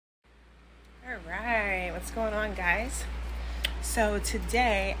All right, what's going on, guys? So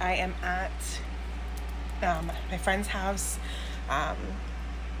today I am at my friend's house,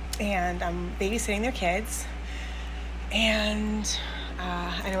 and I'm babysitting their kids. And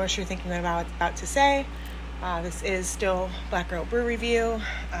I know what you're thinking about to say. This is still Black Girl Brew review,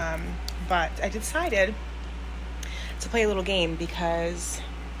 but I decided to play a little game because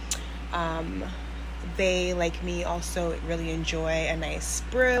they, like me, also really enjoy a nice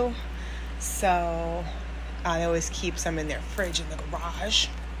brew. So they always keep some in their fridge in the garage.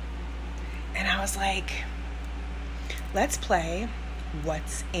 And I was like, let's play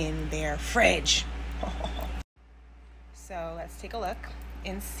what's in their fridge. So let's take a look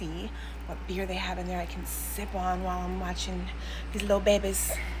and see what beer they have in there I can sip on while I'm watching these little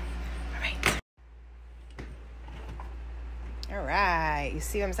babies. All right. You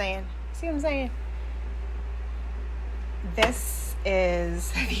see what I'm saying?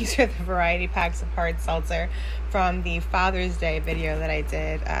 These are the variety packs of hard seltzer from the Father's Day video that I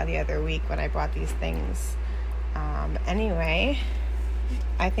did the other week when I brought these things. Anyway,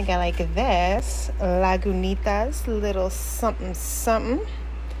 I think I like this Lagunitas Little Sumpin Sumpin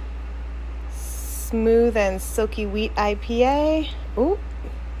Smooth and Silky Wheat IPA. Ooh,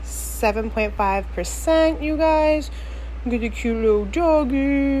 7.5%, you guys. Get a cute little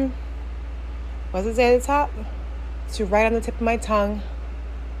doggy. What's it say at the top? It's right on the tip of my tongue.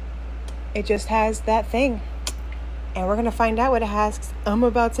 It just has that thing. And we're going to find out what it has, 'cause I'm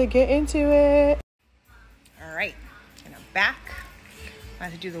about to get into it. All right. And I'm back. I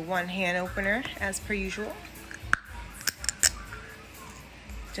have to do the one hand opener as per usual.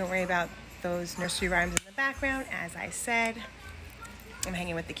 Don't worry about those nursery rhymes in the background. As I said, I'm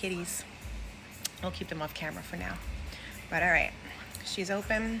hanging with the kitties. I'll keep them off camera for now. But all right. She's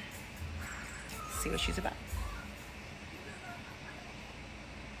open. Let's see what she's about.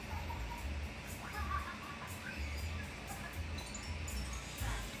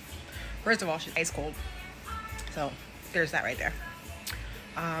 First of all, she's ice cold. So there's that right there.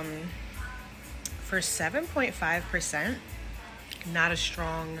 For 7.5%, not a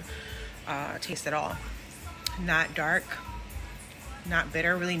strong taste at all. Not dark, not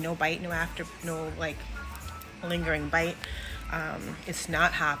bitter, really no bite, no like lingering bite. It's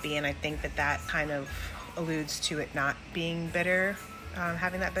not hoppy, and I think that kind of alludes to it not being bitter,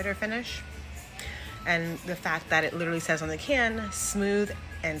 having that bitter finish. And the fact that it literally says on the can, smooth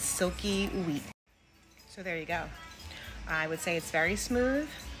and silky wheat. So there you go. I would say it's very smooth,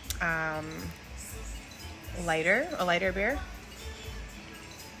 a lighter beer.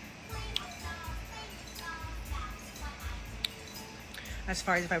 As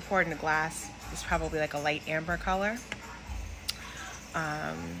far as if I poured in a glass, it's probably like a light amber color.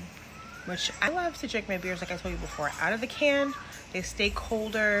 Which I love to drink my beers, like I told you before, out of the can. They stay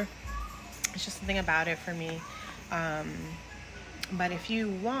colder. It's just something about it for me. But if you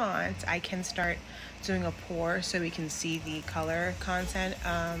want, I can start doing a pour so we can see the color content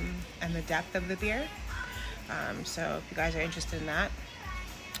and the depth of the beer. So if you guys are interested in that.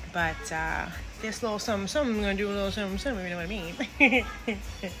 But this little something, I'm going to do a little something, you know what I mean?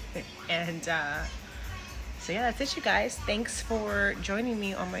 And so yeah, that's it, you guys. Thanks for joining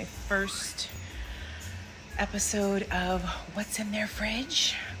me on my first episode of What's in Their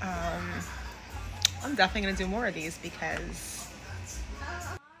Fridge. I'm definitely going to do more of these because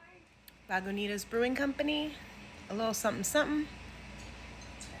Lagunitas Brewing Company, a little something something.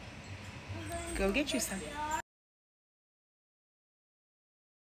 Go get you some.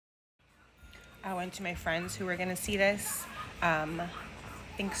 I went to my friends who were going to see this.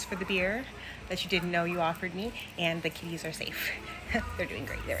 Thanks for the beer that you didn't know you offered me, and the kitties are safe. They're doing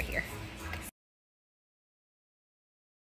great. They're here.